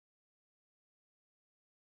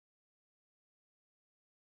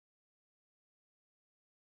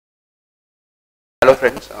Hello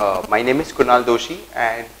friends, my name is Kunal Doshi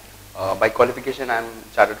and by qualification I am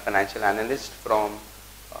Chartered Financial Analyst from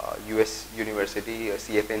US University,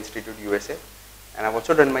 CFA Institute USA, and I have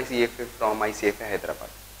also done my CFA from my CFA Hyderabad.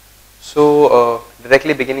 So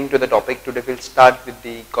directly beginning to the topic, today we will start with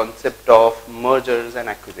the concept of mergers and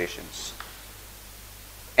acquisitions.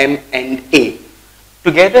 M&A.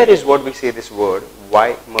 Together is what we say this word,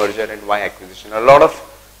 why merger and why acquisition. A lot of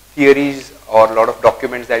theories or a lot of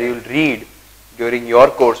documents that you will read during your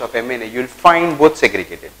course of M&A, you will find both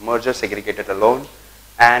segregated, merger segregated alone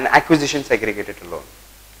and acquisition segregated alone.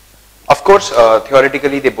 Of course,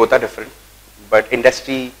 theoretically they both are different, but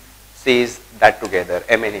industry says that together,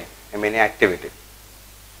 M&A activity.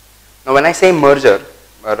 Now when I say merger,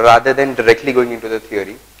 rather than directly going into the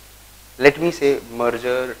theory, let me say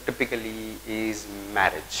merger typically is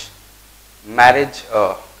marriage. Marriage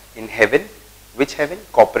in heaven. Which heaven?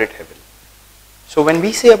 Corporate heaven. So when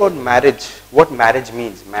we say about marriage, what marriage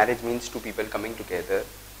means? Marriage means two people coming together,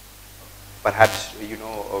 perhaps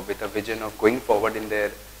with a vision of going forward in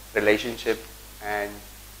their relationship and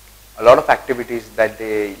a lot of activities that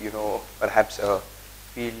they perhaps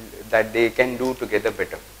feel that they can do together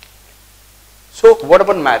better. So what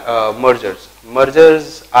about mergers?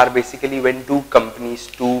 Mergers are basically when two companies,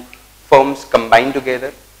 two firms combine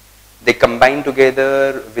together. They combine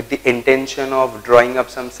together with the intention of drawing up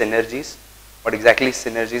some synergies. What exactly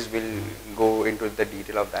synergies, will go into the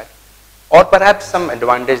detail of that. Or perhaps some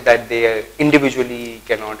advantage that they individually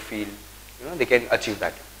cannot feel, they can achieve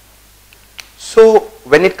that. So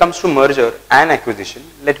when it comes to merger and acquisition,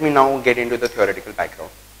 let me now get into the theoretical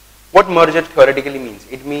background. What merger theoretically means?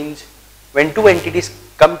 It means when two entities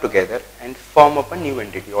come together and form up a new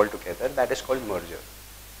entity altogether, that is called merger.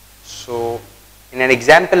 So in an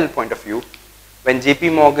example point of view, when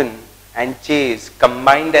JP Morgan and Chase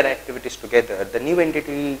combine their activities together, the new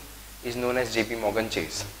entity is known as JP Morgan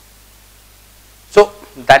Chase. So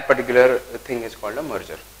that particular thing is called a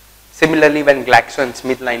merger. Similarly, when Glaxo and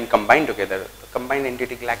Smithkline combine together, the combined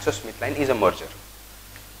entity GlaxoSmithKline is a merger.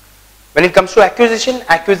 When it comes to acquisition,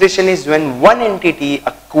 acquisition is when one entity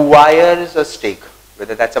acquires a stake,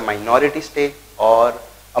 whether that's a minority stake or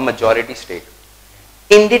a majority stake,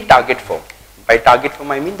 in the target firm. By target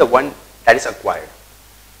firm, I mean the one that is acquired.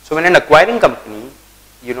 So when an acquiring company,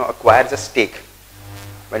 acquires a stake,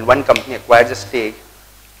 when one company acquires a stake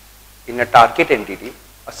in a target entity,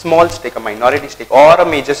 a small stake, a minority stake, or a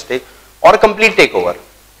major stake, or a complete takeover,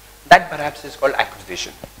 that perhaps is called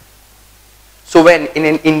acquisition. So when in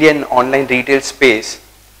an Indian online retail space,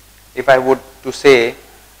 if I would to say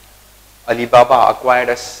Alibaba acquired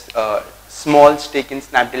a small stake in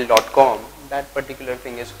Snapdeal.com, that particular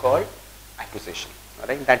thing is called acquisition.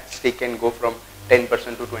 Alright, that stake can go from 10%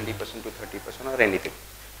 to 20% to 30% or anything.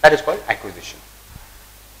 That is called acquisition.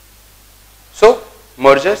 So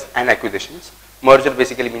mergers and acquisitions. Merger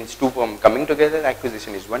basically means two firms coming together.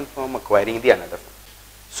 Acquisition is one firm acquiring the another firm.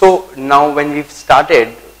 So now when we've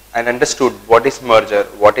started and understood what is merger,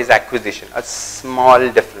 what is acquisition, a small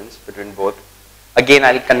difference between both. Again,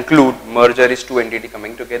 I'll conclude merger is two entities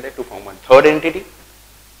coming together to form one third entity.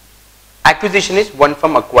 Acquisition is one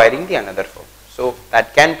firm acquiring the another firm. So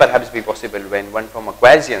that can perhaps be possible when one firm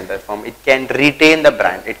acquires the another firm. It can retain the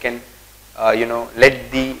brand. It can, let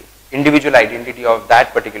the individual identity of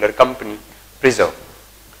that particular company preserve.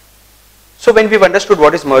 So when we've understood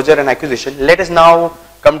what is merger and acquisition, let us now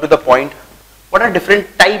come to the point, what are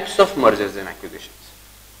different types of mergers and acquisitions?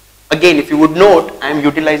 Again, if you would note, I am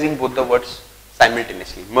utilizing both the words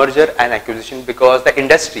simultaneously, merger and acquisition, because the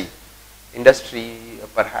industry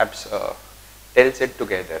perhaps tells it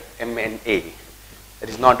together, M&A. There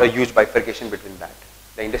is not a huge bifurcation between that.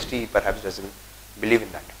 The industry perhaps doesn't believe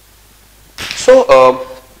in that. So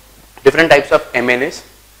different types of M&As.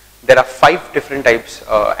 There are 5 different types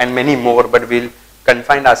and many more, but we'll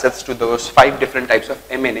confine ourselves to those 5 different types of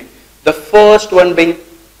M&A. The first one being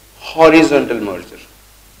horizontal merger.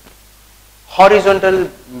 Horizontal,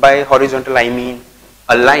 by horizontal I mean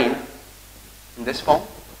a line in this form.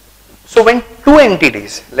 So when two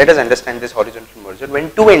entities, let us understand this horizontal merger, when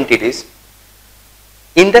two entities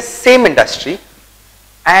in the same industry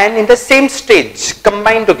and in the same stage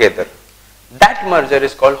combine together, that merger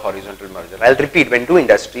is called horizontal merger. I'll repeat, when two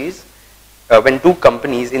industries, when two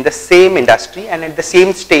companies in the same industry and at the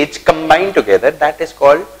same stage combine together, that is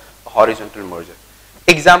called a horizontal merger.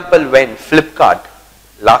 Example, when Flipkart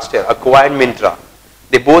last year acquired Myntra,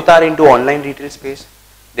 they both are into online retail space,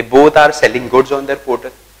 they both are selling goods on their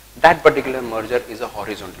portal. That particular merger is a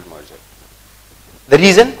horizontal merger. The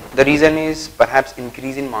reason is perhaps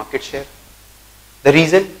increase in market share. The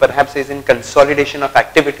reason perhaps is in consolidation of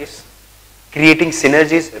activities, creating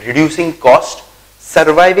synergies, reducing cost,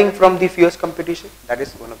 surviving from the fierce competition. That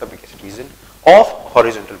is one of the biggest reason of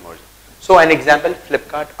horizontal merger. So an example,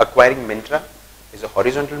 Flipkart acquiring Myntra is a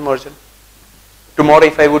horizontal merger. Tomorrow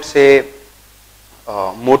if I would say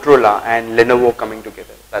Motorola and Lenovo coming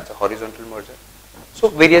together, that's a horizontal merger. So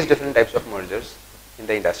various different types of mergers in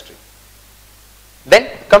the industry. Then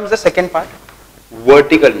comes the second part,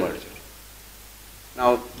 vertical merger.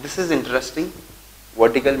 Now this is interesting.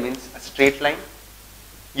 Vertical means a straight line.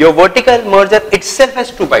 Your vertical merger itself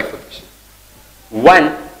has two bifurcations.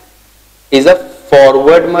 One is a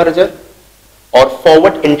forward merger or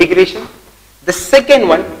forward integration. The second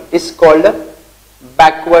one is called a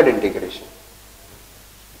backward integration.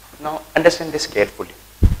 Now understand this carefully.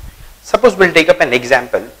 Suppose we'll take up an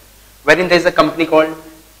example wherein there is a company called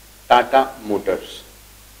Tata Motors.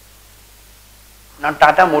 Now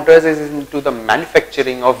Tata Motors is into the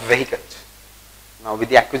manufacturing of vehicles. Now with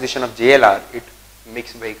the acquisition of JLR, it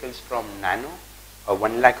makes vehicles from Nano, a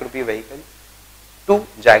 1 lakh rupee vehicle, to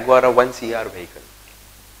Jaguar, a 1 CR vehicle.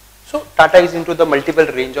 So Tata is into the multiple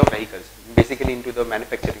range of vehicles, basically into the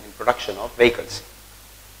manufacturing and production of vehicles.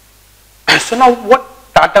 So now what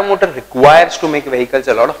Tata Motor requires to make vehicles,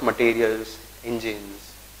 a lot of materials,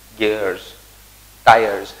 engines, gears,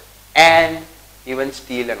 tires, and even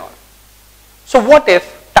steel and all. So what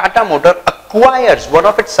if Tata Motor acquires one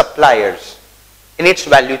of its suppliers in its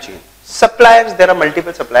value chain? Suppliers, there are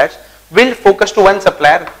multiple suppliers. We'll focus to one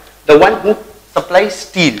supplier, the one who supplies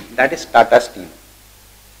steel, that is Tata Steel.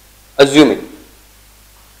 Assuming.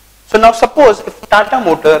 So now suppose if Tata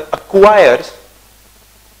Motor acquires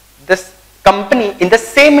this company in the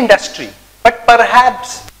same industry, but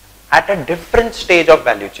perhaps at a different stage of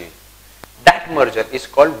value chain, that merger is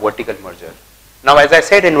called vertical merger. Now as I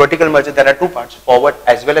said, in vertical merger there are two parts, forward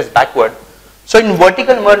as well as backward. So in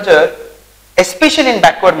vertical merger, especially in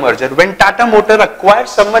backward merger, when Tata Motor acquires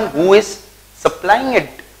someone who is supplying it,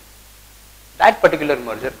 that particular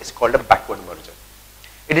merger is called a backward merger.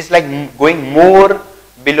 It is like going more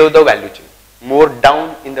below the value chain, more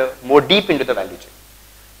down in the, more deep into the value chain.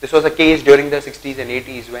 This was a case during the 60s and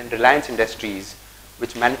 80s when Reliance Industries,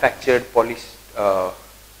 which manufactured polyesters,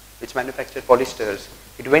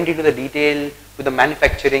 it went into the detail to the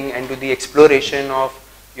manufacturing and to the exploration of,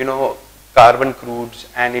 carbon crudes,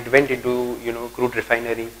 and it went into, crude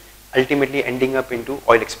refinery, ultimately ending up into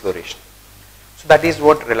oil exploration. So that is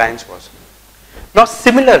what Reliance was. Now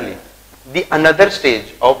similarly, the another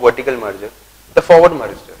stage of vertical merger, the forward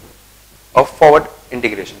merger, of forward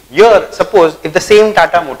integration. Here, suppose if the same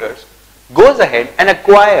Tata Motors goes ahead and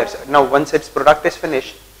acquires, now once its product is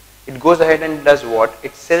finished, it goes ahead and does what?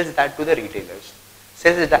 It sells that to the retailers,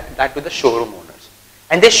 sells that to the showroom owners.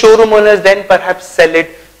 And the showroom owners then perhaps sell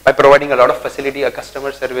it by providing a lot of facility, a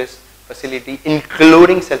customer service facility,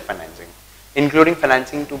 including self-financing, including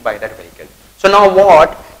financing to buy that vehicle. So now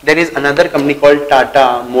what? There is another company called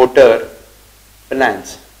Tata Motor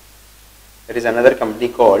Finance. There is another company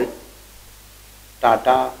called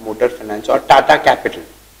Tata Motor Finance or Tata Capital,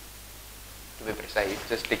 to be precise,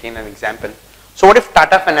 just taking an example. So what if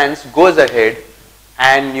Tata Finance goes ahead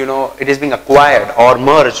and it is being acquired or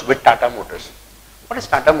merged with Tata Motors? What has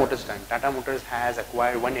Tata Motors done? Tata Motors has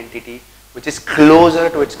acquired one entity which is closer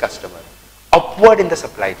to its customer, upward in the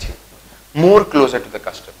supply chain, more closer to the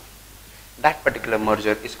customer. That particular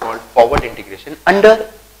merger is called forward integration under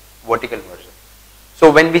vertical merger. So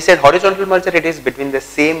when we said horizontal merger, it is between the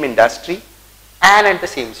same industry and at the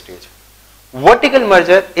same stage. Vertical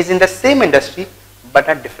merger is in the same industry but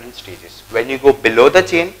at different stages. When you go below the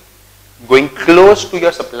chain, going close to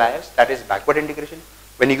your suppliers, that is backward integration.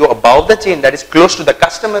 When you go above the chain, that is close to the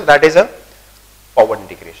customer, that is a forward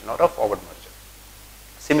integration or a forward merger.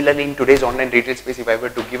 Similarly, in today's online retail space, if I were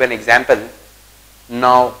to give an example,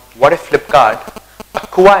 now what if Flipkart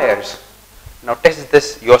acquires, now test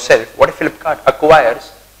this yourself, what if Flipkart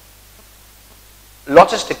acquires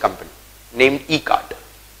logistic company named E-Cart,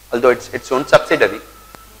 although it's its own subsidiary.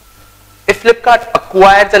 If Flipkart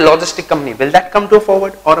acquires a logistic company, will that come to a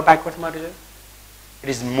forward or a backward merger? It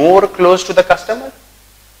is more close to the customer.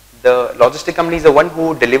 The logistic company is the one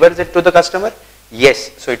who delivers it to the customer.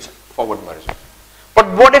 Yes, so it's forward merger. But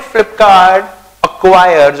what if Flipkart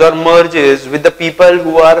acquires or merges with the people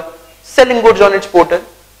who are selling goods on its portal?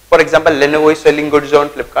 For example, Lenovo is selling goods on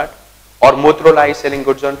Flipkart or Motorola is selling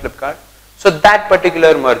goods on Flipkart. So that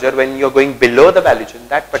particular merger, when you're going below the value chain,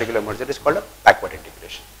 that particular merger is called a backward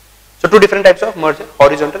integration. So two different types of merger,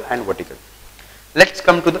 horizontal and vertical. Let's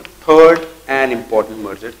come to the third and important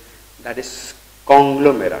merger, that is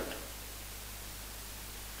conglomerate.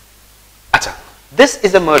 Achha, this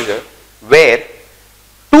is a merger where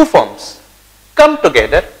two firms come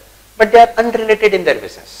together but they are unrelated in their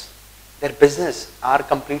business. their business are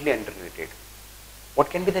completely unrelated. What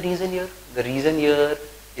can be the reason here? The reason here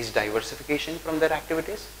is diversification from their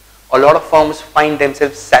activities. A lot of firms find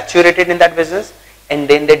themselves saturated in that business and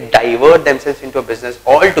then they divert themselves into a business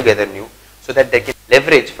altogether new so that they can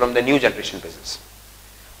leverage from the new generation business.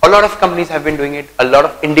 A lot of companies have been doing it. A lot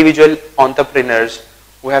of individual entrepreneurs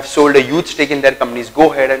who have sold a huge stake in their companies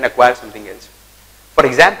go ahead and acquire something else. For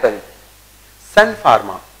example, Sun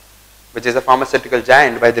Pharma, which is a pharmaceutical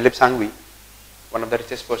giant by Dilip Sangvi, one of the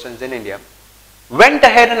richest persons in India, went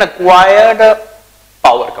ahead and acquired a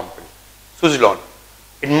power company, Suzlon.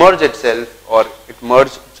 It merged itself, or it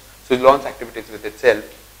merged Suzlon's activities with itself.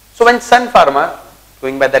 So when Sun Pharma,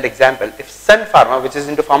 going by that example, if Sun Pharma, which is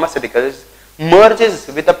into pharmaceuticals, merges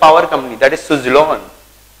with a power company, that is Suzlon,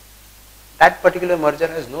 that particular merger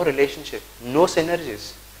has no relationship, no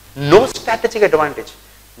synergies, no strategic advantage.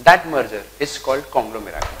 That merger is called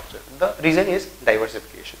conglomerate merger. The reason is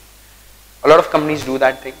diversification. A lot of companies do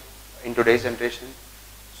that thing in today's generation.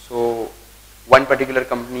 So one particular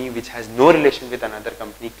company which has no relation with another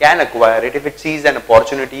company can acquire it if it sees an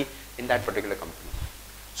opportunity in that particular company.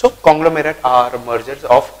 So conglomerate are mergers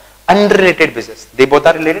of unrelated business. They both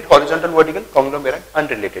are related, horizontal, vertical, conglomerate,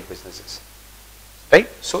 unrelated businesses. Right?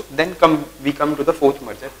 So then we come to the fourth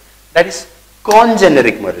merger, that is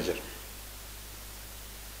congeneric merger.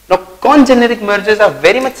 Now congeneric mergers are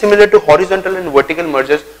very much similar to horizontal and vertical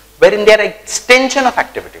mergers, wherein they are extension of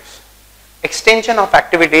activities. Extension of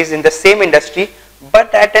activities in the same industry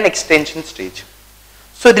but at an extension stage.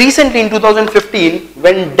 So recently in 2015,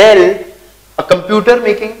 when Dell, a computer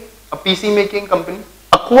making, a PC making company,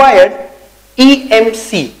 acquired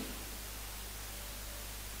EMC,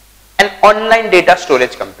 an online data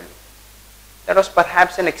storage company. That was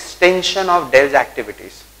perhaps an extension of Dell's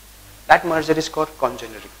activities. That merger is called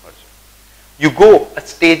congeneric merger. You go a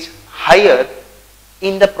stage higher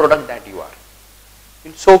in the product that you are.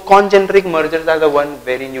 So congeneric mergers are the one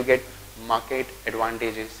wherein you get market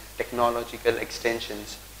advantages, technological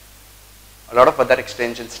extensions, a lot of other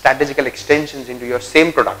extensions, strategical extensions into your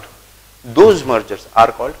same product. Those mergers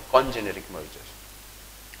are called congeneric mergers.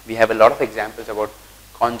 We have a lot of examples about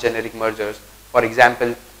congeneric mergers. For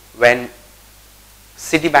example, when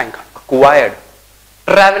Citibank acquired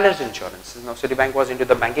Travelers Insurance. Now Citibank was into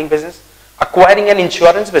the banking business, acquiring an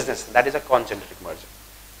insurance business, that is a congeneric merger.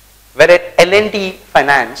 Whereas L&T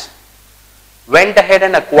Finance went ahead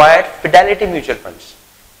and acquired Fidelity Mutual Funds,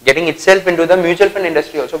 getting itself into the mutual fund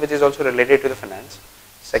industry also, which is also related to the finance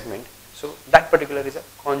segment. So that particular is a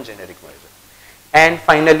congeneric merger. And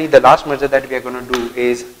finally, the last merger that we are going to do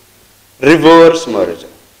is reverse merger.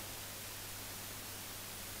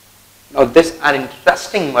 Now these are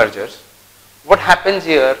interesting mergers. What happens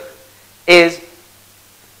here is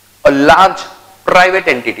a large private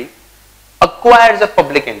entity acquires a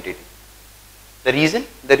public entity. The reason?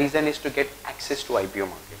 The reason is to get access to IPO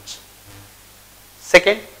markets.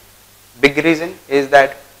 Second big reason is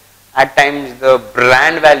that at times the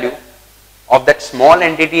brand value of that small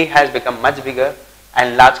entity has become much bigger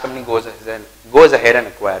and large company goes ahead and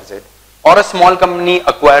acquires it, or a small company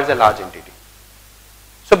acquires a large entity.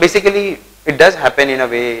 So basically it does happen in a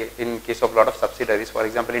way in case of a lot of subsidiaries. For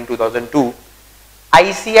example, in 2002,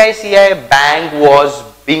 ICICI Bank was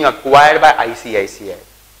being acquired by ICICI.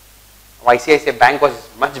 ICICI Bank was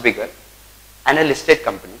much bigger and a listed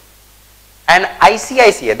company, and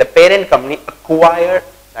ICICI, the parent company, acquired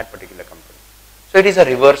that particular company. So it is a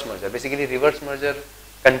reverse merger. Basically, reverse merger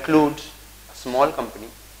concludes a small company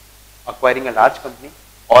acquiring a large company,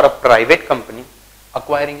 or a private company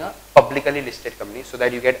acquiring a publicly listed company, so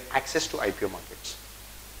that you get access to IPO markets.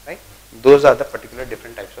 Right? Those are the particular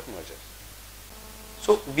different types of mergers.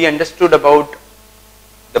 So we understood about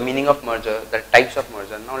the meaning of merger, the types of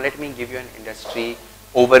merger. Now let me give you an industry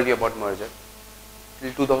overview about merger.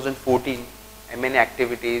 Till 2014, M&A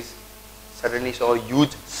activities suddenly saw a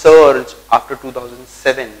huge surge after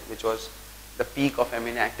 2007, which was the peak of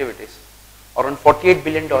M&A activities. Around $48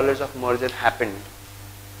 billion of merger happened,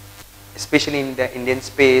 especially in the Indian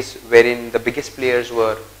space, wherein the biggest players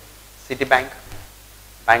were Citibank,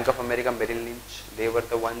 Bank of America, Merrill Lynch. They were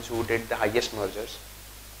the ones who did the highest mergers.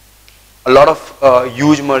 A lot of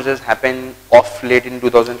huge mergers happened off late in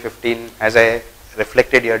 2015, as I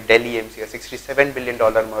reflected here. Dell EMC, a $67 billion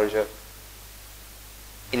merger.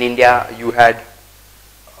 In India, you had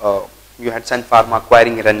Sun Pharma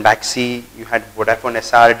acquiring Ranbaxy. You had Vodafone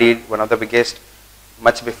SRD, one of the biggest.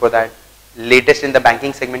 Much before that, latest in the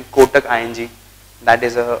banking segment, Kotak ING. That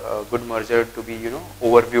is a good merger to be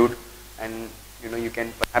overviewed, and you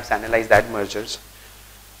can perhaps analyze that mergers.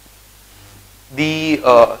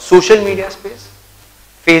 The social media space,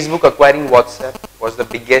 Facebook acquiring WhatsApp, was the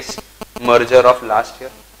biggest merger of last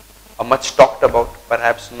year. Much talked about,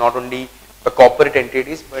 perhaps not only the corporate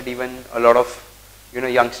entities, but even a lot of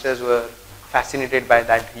youngsters were fascinated by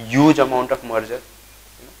that huge amount of merger.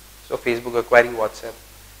 So Facebook acquiring WhatsApp.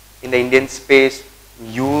 In the Indian space,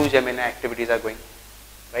 huge M&A activities are going,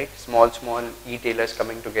 right? Small e-tailers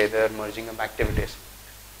coming together, merging up activities.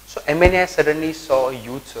 So M&A suddenly saw a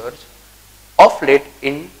huge surge of late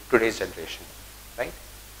in today's generation, right?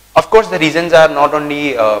 Of course, the reasons are not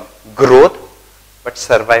only growth, but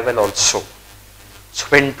survival also. So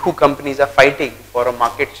when two companies are fighting for a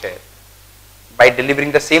market share by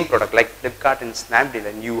delivering the same product like Flipkart and Snapdeal,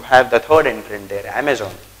 and you have the third entrant there,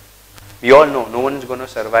 Amazon, we all know no one is going to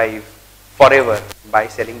survive forever by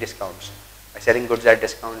selling discounts, by selling goods at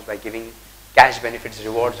discounts, by giving cash benefits,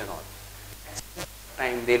 rewards and all. At some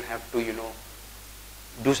time they'll have to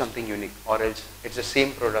do something unique, or else it's the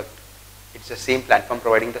same product, it's the same platform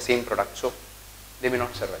providing the same product, so they may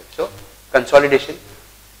not survive. So consolidation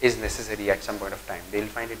is necessary at some point of time. They'll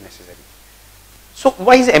find it necessary. So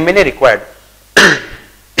why is M&A required?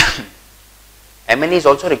 M&A is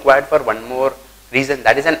also required for one more reason,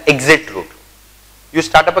 that is an exit route. You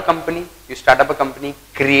start up a company,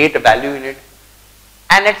 create value in it,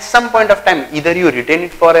 and at some point of time either you retain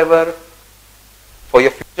it forever for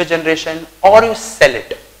your future generation, or you sell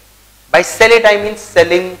it. By sell it I mean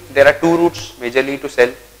selling, there are two routes majorly to sell.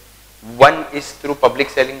 One is through public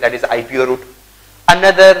selling, that is IPO route.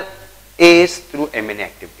 Another is through M&A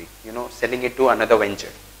activity, selling it to another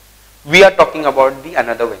venture. We are talking about the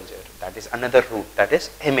another venture, that is another route, that is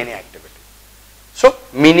M&A activity. So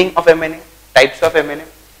meaning of M&A, types of M&A,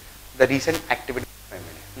 the recent activity of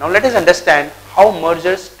M&A. Now let us understand how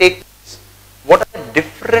mergers take place. What are the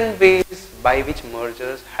different ways by which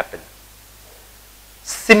mergers happen?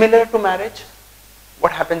 Similar to marriage,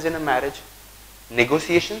 what happens in a marriage?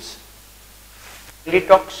 Negotiations, friendly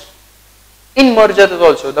talks. In mergers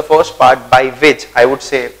also, the first part by which I would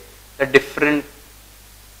say the different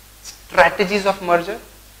strategies of merger,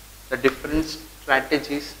 the different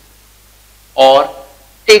strategies or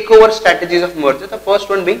takeover strategies of merger. The first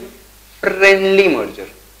one being friendly merger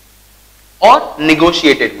or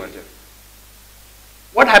negotiated merger.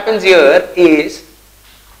 What happens here is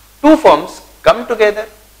two firms come together,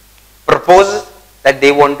 propose that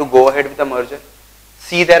they want to go ahead with the merger,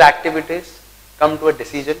 see their activities, come to a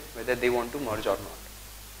decision whether they want to merge or not.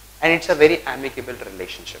 And it's a very amicable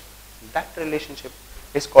relationship. That relationship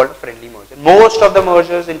is called a friendly merger. Most of the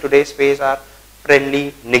mergers in today's space are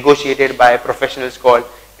friendly, negotiated by professionals called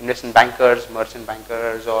investment bankers, merchant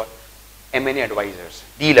bankers, or M&A advisors,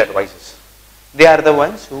 deal advisors. They are the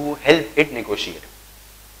ones who help it negotiate.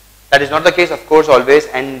 That is not the case, of course, always,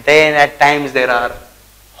 and then at times there are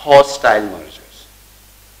hostile mergers.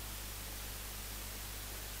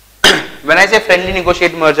 When I say friendly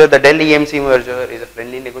negotiated merger, the Dell EMC merger is a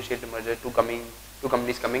friendly negotiated merger, two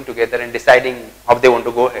companies coming together and deciding how they want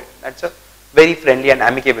to go ahead. That's a very friendly and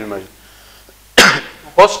amicable merger.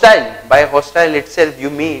 Hostile, by hostile itself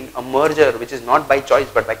you mean a merger which is not by choice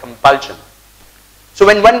but by compulsion. So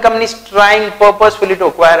when one company is trying purposefully to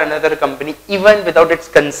acquire another company even without its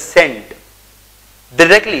consent,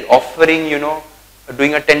 directly offering,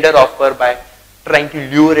 doing a tender offer by trying to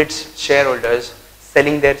lure its shareholders,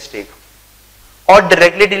 selling their stake, or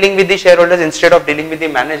directly dealing with the shareholders instead of dealing with the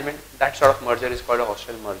management, that sort of merger is called a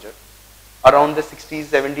hostile merger. Around the 60s,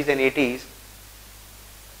 70s and 80s,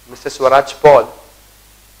 Mr. Swaraj Paul,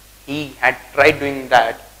 he had tried doing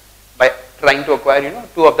that by trying to acquire,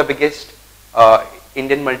 two of the biggest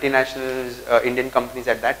Indian multinationals, Indian companies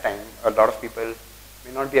at that time. A lot of people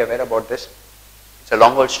may not be aware about this. It's a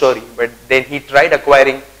long haul story, but then he tried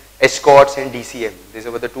acquiring Escorts and DCM. These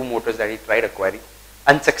were the two motors that he tried acquiring,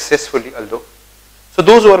 unsuccessfully although. So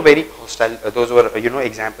those were very hostile, those were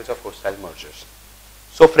examples of hostile mergers.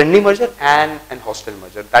 So friendly merger and an hostile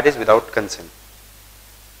merger, that is without consent.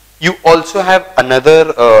 You also have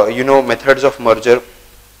another, methods of merger,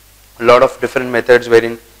 a lot of different methods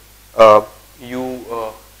wherein you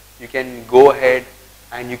can go ahead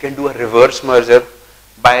and you can do a reverse merger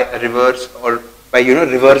by reverse or by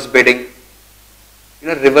reverse bidding.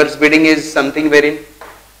 Reverse bidding is something wherein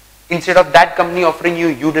instead of that company offering you,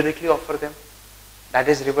 you directly offer them. That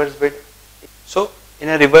is reverse bid. So in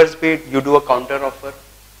a reverse bid, you do a counter offer.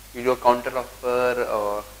 You do a counter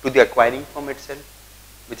offer to the acquiring firm itself,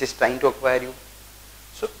 which is trying to acquire you.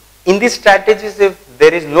 So in these strategies, if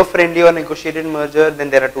there is no friendly or negotiated merger, then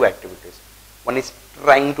there are two activities. One is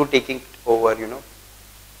trying to take it over,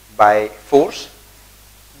 by force.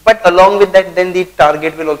 But along with that, then the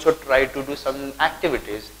target will also try to do some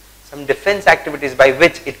activities, some defense activities by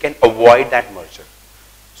which it can avoid that merger.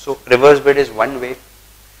 So reverse bid is one way.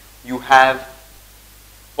 You have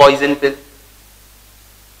poison pill.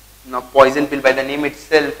 Now poison pill by the name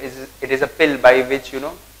itself is a pill by which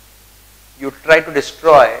you try to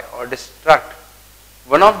destroy or destruct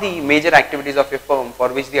one of the major activities of your firm for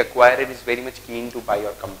which the acquirer is very much keen to buy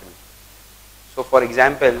your company. So for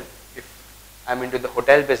example, if I'm into the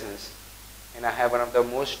hotel business and I have one of the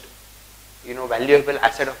most valuable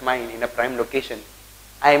asset of mine in a prime location,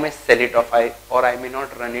 I may sell it off or I may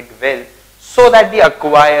not run it well so that the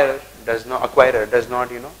acquirer does not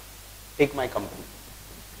take my company.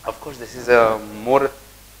 Of course, this is a more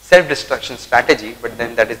self-destruction strategy, but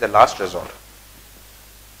then that is the last resort.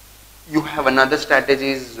 You have another strategy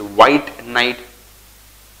is white knight.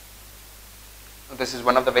 This is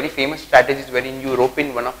one of the very famous strategies wherein you rope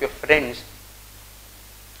in one of your friends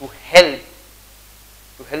to help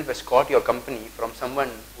escort your company from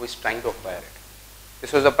someone who is trying to acquire it.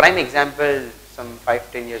 This was a prime example some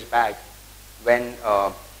 5-10 years back when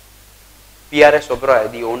PRS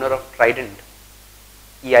Oberoi, the owner of Trident,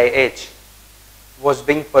 EIH, was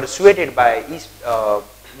being persuaded by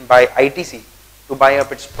ITC to buy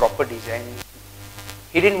up its properties, and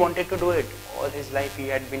he didn't wanted to do it. All his life he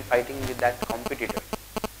had been fighting with that competitor.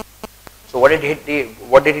 So what did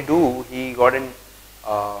he do? He got an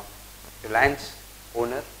Reliance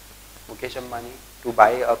owner, Mukesh Ambani, to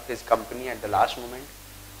buy up his company at the last moment,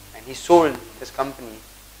 and he sold his company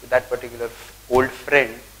to that particular old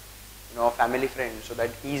friend, family friend, so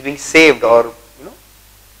that he is being saved or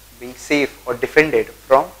being safe or defended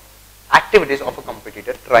from activities of a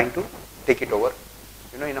competitor trying to take it over,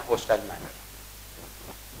 in a hostile manner.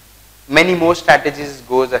 Many more strategies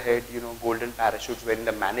goes ahead, golden parachutes, wherein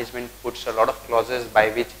the management puts a lot of clauses by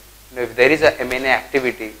which, if there is a M&A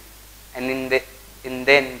activity, and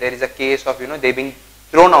then there is a case of, they being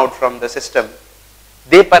thrown out from the system,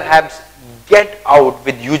 they perhaps get out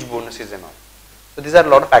with huge bonuses and all. So these are a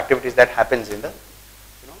lot of activities that happens in the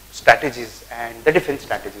strategies and the defense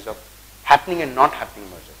strategies of happening and not happening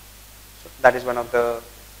merger. So that is one of the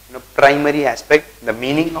primary aspect, the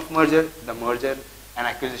meaning of merger, the merger and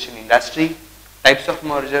acquisition industry, types of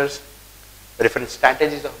mergers, the different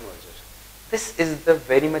strategies of mergers. This is the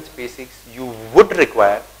very much basics you would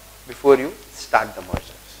require before you start the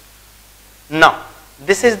mergers. Now,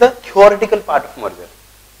 this is the theoretical part of merger.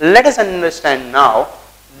 Let us understand now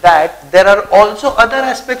that there are also other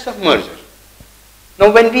aspects of merger.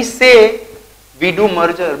 Now, when we say we do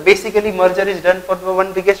merger, basically merger is done for the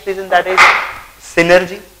one biggest reason, that is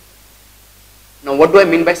synergy. Now, what do I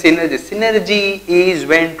mean by synergy? Synergy is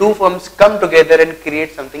when two firms come together and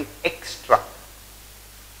create something extra.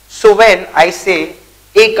 So, when I say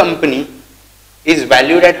A company is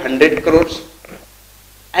valued at 100 crores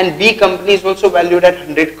and B company is also valued at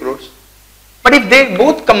 100 crores, but if they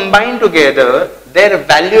both combine together, their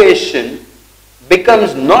valuation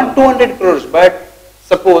becomes not 200 crores but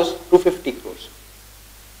suppose 250 crores.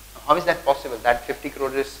 How is that possible? That 50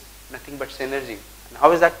 crores is nothing but synergy. And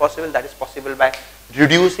how is that possible? That is possible by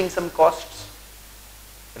reducing some costs,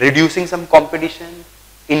 reducing some competition,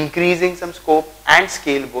 increasing some scope and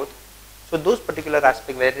scale both. So those particular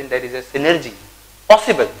aspects wherein there is a synergy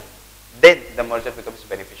possible, then the merger becomes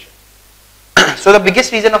beneficial. So the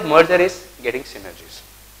biggest reason of merger is getting synergies.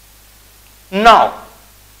 Now,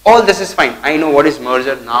 all this is fine. I know what is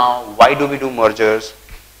merger now. Why do we do mergers?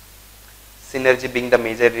 Synergy being the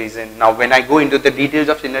major reason. Now, when I go into the details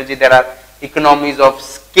of synergy, there are economies of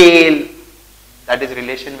scale, that is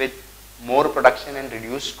relation with more production and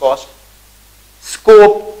reduced cost.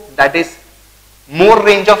 Scope, that is more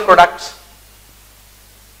range of products.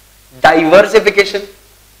 Diversification,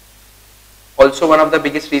 also one of the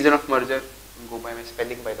biggest reason of merger. Go by my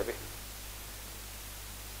spelling, by the way.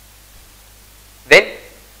 Then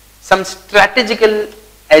some strategical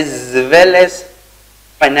as well as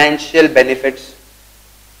financial benefits.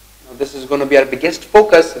 Now this is going to be our biggest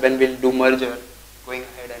focus when we'll do merger, going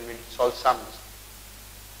ahead and we'll solve sums.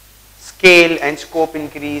 Scale and scope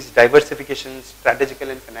increase, diversification, strategical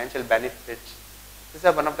and financial benefits. These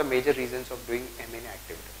are one of the major reasons of doing M&A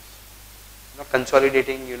activities.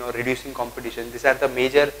 Consolidating, reducing competition. These are the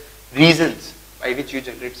major reasons by which you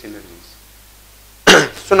generate synergies.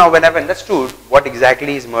 So now when I've understood what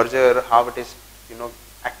exactly is merger, how it is,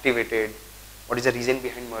 activated, what is the reason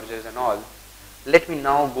behind mergers and all, let me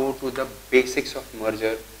now go to the basics of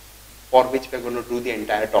merger, for which we are going to do the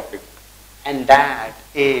entire topic. And that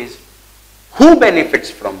is, who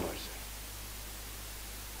benefits from merger?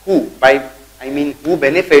 Who? I mean who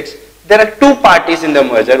benefits? There are two parties in the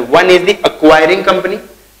merger. One is the acquiring company.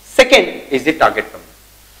 Second is the target company.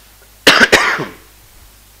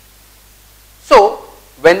 So,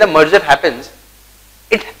 when the merger happens,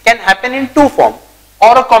 It can happen in two forms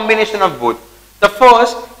or a combination of both. The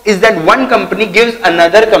first is that one company gives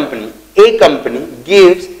another company, A company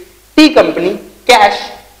gives T company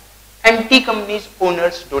cash, and T company's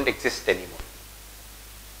owners don't exist anymore.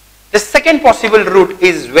 The second possible route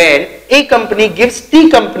is when A company gives T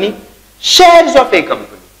company shares of A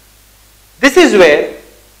company. This is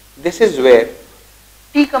where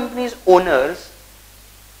T company's owners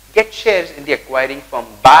get shares in the acquiring firm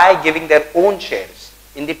by giving their own shares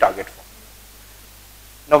in the target firm.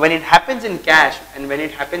 Now when it happens in cash and when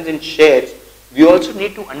it happens in shares, we also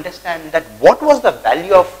need to understand that what was the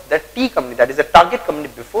value of the T company, that is the target company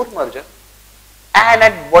before merger, and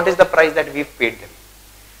at what is the price that we've paid them.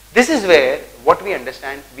 This is where what we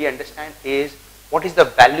understand is what is the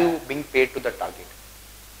value being paid to the target.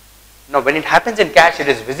 Now when it happens in cash, it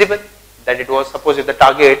is visible that it was, suppose if the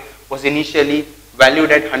target was initially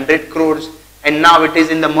valued at 100 crores and now it is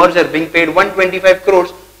in the merger being paid 125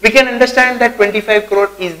 crores, we can understand that 25 crore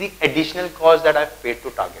is the additional cost that I've paid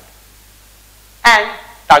to target. And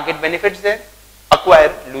target benefits there,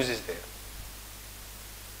 acquire loses there.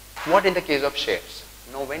 What in the case of shares?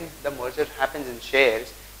 Now when the merger happens in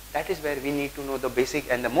shares, that is where we need to know the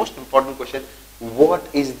basic and the most important question, what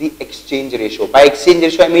is the exchange ratio? By exchange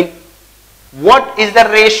ratio I mean, what is the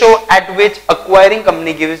ratio at which acquiring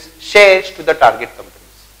company gives shares to the target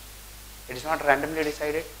companies? It is not randomly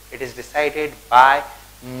decided, it is decided by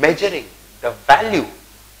measuring the value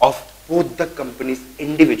of both the companies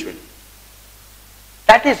individually.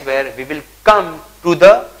 That is where we will come to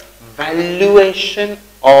the valuation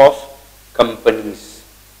of companies.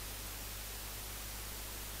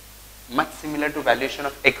 Much similar to valuation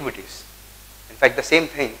of equities. In fact, the same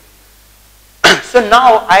thing. So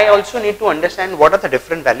now I also need to understand what are the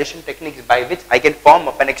different valuation techniques by which I can form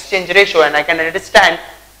up an exchange ratio and I can understand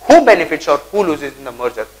who benefits or who loses in the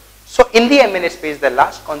merger. So in the M&A space, the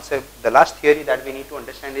last concept, the last theory that we need to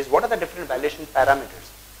understand is what are the different valuation parameters.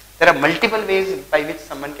 There are multiple ways by which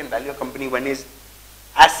someone can value a company. One is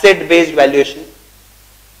asset-based valuation.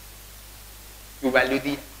 You value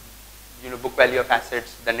the book value of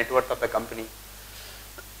assets, the net worth of the company,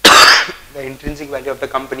 the intrinsic value of the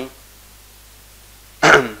company,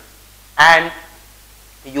 and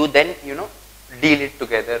you then deal it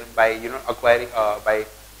together by acquiring by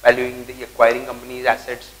valuing the acquiring company's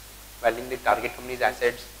assets, valuing the target company's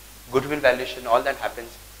assets, goodwill valuation, all that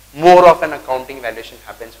happens. More of an accounting valuation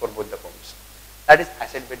happens for both the firms. That is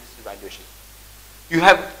asset-based valuation. You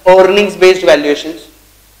have earnings-based valuations.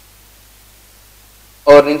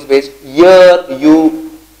 Earnings-based, here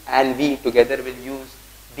you and we together will use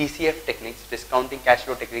DCF techniques, discounting cash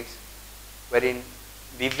flow techniques, wherein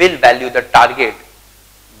we will value the target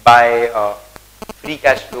by free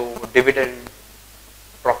cash flow, dividend,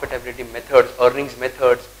 profitability methods, earnings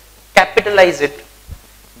methods, capitalize it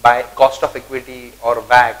by cost of equity or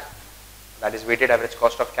WACC, that is weighted average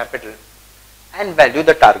cost of capital, and value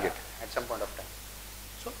the target at some point of time.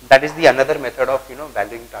 So that is the another method of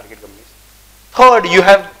valuing target companies. Third, you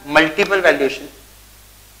have multiple valuation.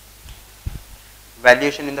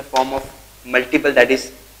 Valuation in the form of multiple, that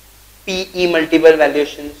is PE multiple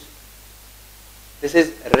valuations. This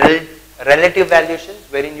is relative valuations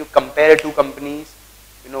wherein you compare two companies,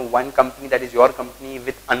 one company that is your company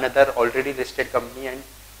with another already listed company and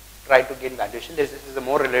try to gain valuation. This is a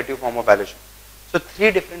more relative form of valuation. So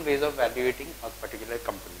three different ways of evaluating a particular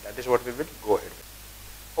company. That is what we will go ahead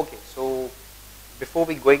with. Okay, so before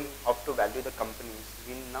we going up to value the companies,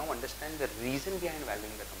 we now understand the reason behind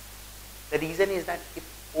valuing the company. The reason is that if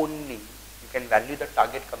only you can value the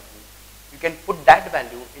target company, you can put that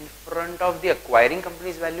value in front of the acquiring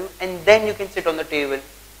company's value, and then you can sit on the table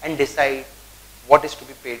and decide what is to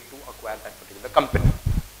be paid to acquire that particular company.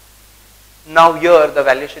 Now here the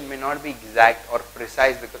valuation may not be exact or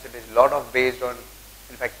precise because it is a lot of based on,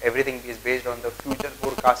 in fact everything is based on the future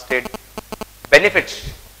forecasted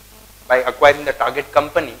benefits by acquiring the target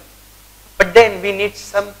company, but then we need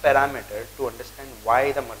some parameter to understand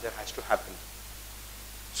why the merger has to happen.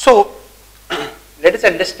 So let us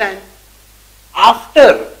understand,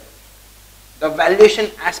 after the valuation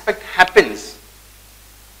aspect happens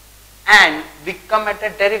and we come at a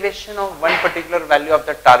derivation of one particular value of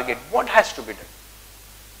the target, what has to be done?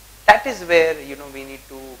 That is where we need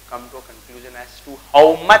to come to a conclusion as to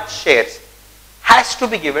how much shares has to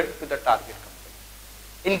be given to the target company.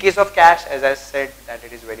 In case of cash, as I said, that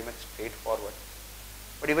it is very much straightforward.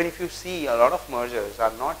 But even if you see, a lot of mergers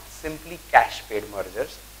are not simply cash paid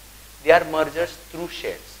mergers, they are mergers through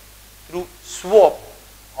shares, through swap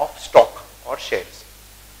of stock or shares.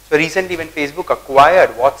 So recently when Facebook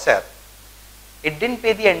acquired WhatsApp, it didn't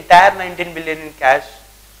pay the entire 19 billion in cash,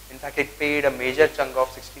 In fact, it paid a major chunk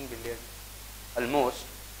of 16 billion almost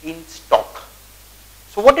in stock.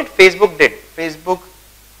 So what did Facebook did?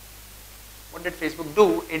 What did Facebook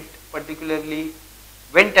do? It particularly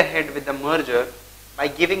went ahead with the merger by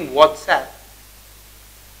giving WhatsApp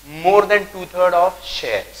more than 2/3 of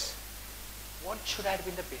shares. What should have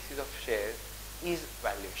been the basis of shares is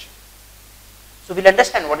valuation. So we'll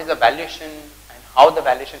understand what is the valuation and how the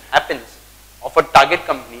valuation happens of a target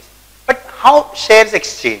companies, but how shares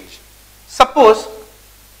exchange. Suppose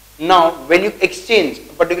now when you exchange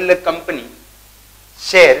a particular company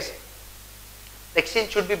shares, the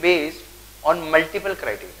exchange should be based on multiple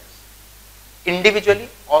criteria, individually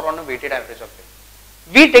or on a weighted average of it.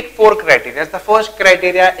 We take 4 criteria. The first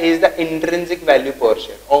criteria is the intrinsic value per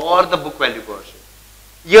share or the book value per share.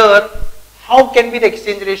 Here, how can be the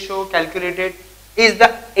exchange ratio calculated? Is the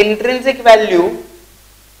intrinsic value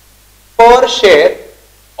per share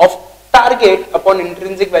of target upon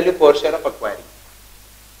intrinsic value per share of acquiring.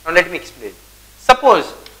 Now let me explain.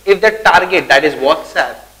 Suppose if the target, that is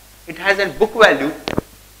WhatsApp, it has a book value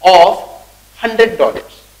of $100,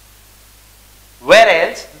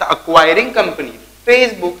 whereas the acquiring company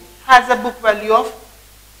Facebook has a book value of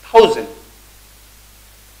 1,000.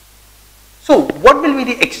 So what will be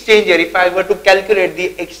the exchange here? If I were to calculate,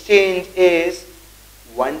 the exchange is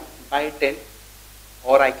 1/10,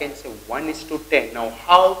 or I can say 1:10. Now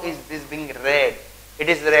how is this being read? It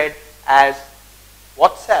is read as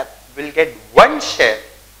WhatsApp will get 1 share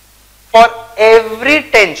for every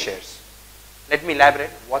 10 shares. Let me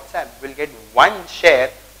elaborate. WhatsApp will get 1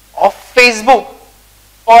 share of Facebook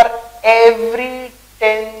for every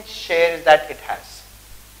 10 shares that it has.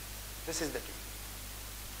 This is the key.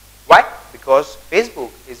 Why? Because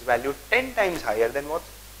Facebook is valued 10 times higher than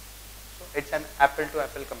WhatsApp. So it's an apple to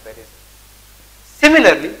apple comparison.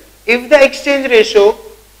 Similarly, if the exchange ratio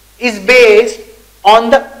is based on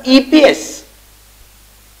the EPS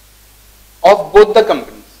of both the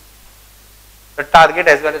companies, the target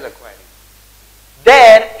as well as acquiring,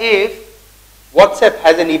 there if WhatsApp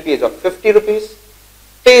has an EPS of 50 rupees,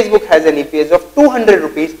 Facebook has an EPS of 200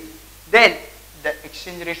 rupees, then the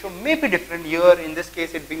exchange ratio may be different. Here in this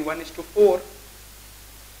case it being 1:4.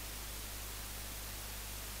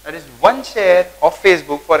 That is 1 share of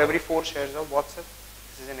Facebook for every 4 shares of WhatsApp.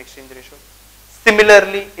 This is an exchange ratio.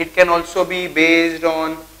 Similarly, it can also be based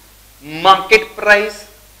on market price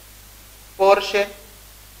per share.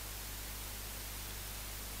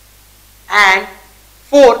 And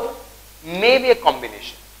fourth, maybe a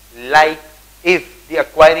combination. Like if the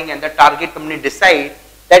acquiring and the target company decide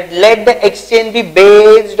that let the exchange be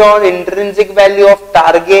based on intrinsic value of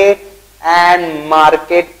target and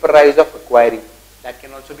market price of acquiring. That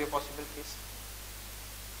can also be a possible case.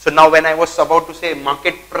 So now when I was about to say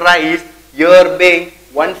market price here being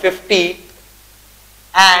 150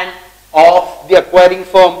 and of the acquiring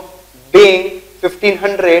firm being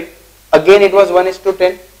 1500, again it was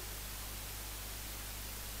 1:10.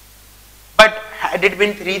 But had it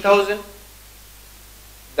been 3000,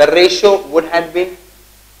 the ratio would have been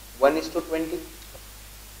 1:20.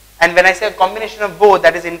 And when I say a combination of both,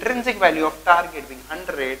 that is intrinsic value of target being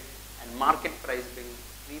 100 and market price being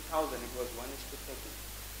 3000, it was 1:30.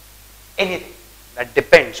 Anything that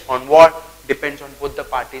depends on what? Depends on both the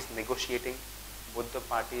parties negotiating, both the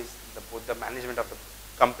parties, both the management of the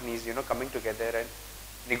companies, coming together and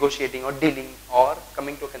negotiating or dealing or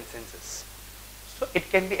coming to a consensus. So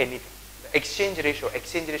it can be anything. The exchange ratio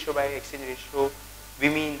by exchange ratio, we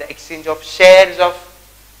mean the exchange of shares of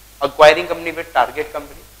acquiring company with target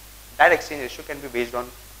company. That exchange ratio can be based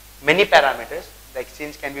on many parameters. The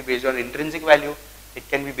exchange can be based on intrinsic value, it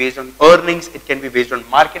can be based on earnings, it can be based on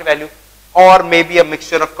market value, or maybe a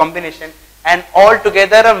mixture of combination, and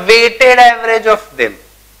altogether a weighted average of them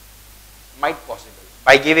might possible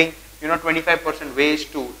by giving 25%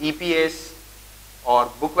 weight to EPS or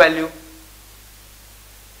book value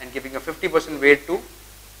and giving a 50% weight to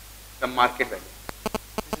the market value.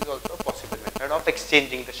 This is also a possible method of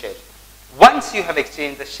exchanging the shares. Once you have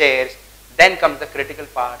exchanged the shares, then comes the critical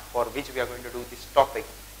part for which we are going to do this topic,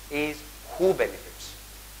 is who benefits.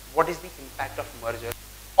 What is the impact of merger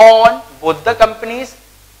on both the companies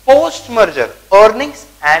post-merger earnings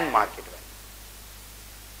and market value.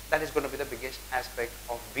 That is going to be the biggest aspect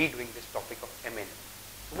of we doing this topic of M&A.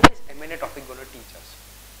 So what is M&A topic going to teach us,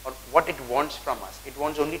 or what it wants from us? It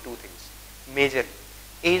wants only 2 things. Major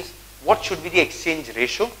is what should be the exchange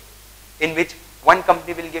ratio in which one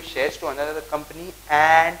company will give shares to another company,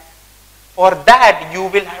 and for that you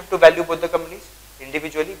will have to value both the companies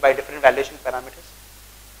individually by different valuation parameters.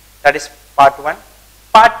 That is part 1.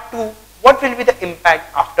 Part 2, what will be the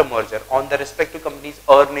impact after merger on the respective companies'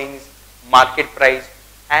 earnings, market price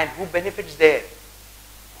and who benefits there,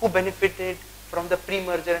 who benefited from the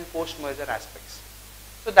pre-merger and post-merger aspects.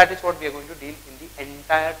 So that is what we are going to deal in the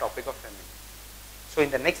entire topic of M&A. So in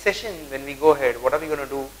the next session, when we go ahead, what are we going to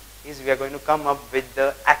do is we are going to come up with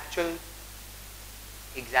the actual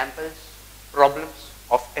examples, problems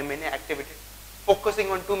of M&A activity, focusing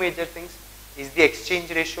on two major things, is the exchange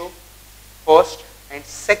ratio first, and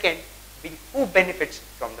second being who benefits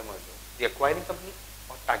from the merger, the acquiring company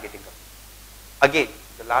or targeting company. Again,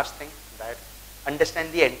 the last thing, that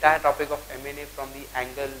understand the entire topic of M&A from the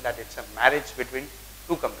angle that it's a marriage between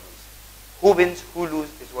two companies. Who wins, who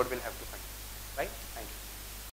loses is what we'll have to find, right?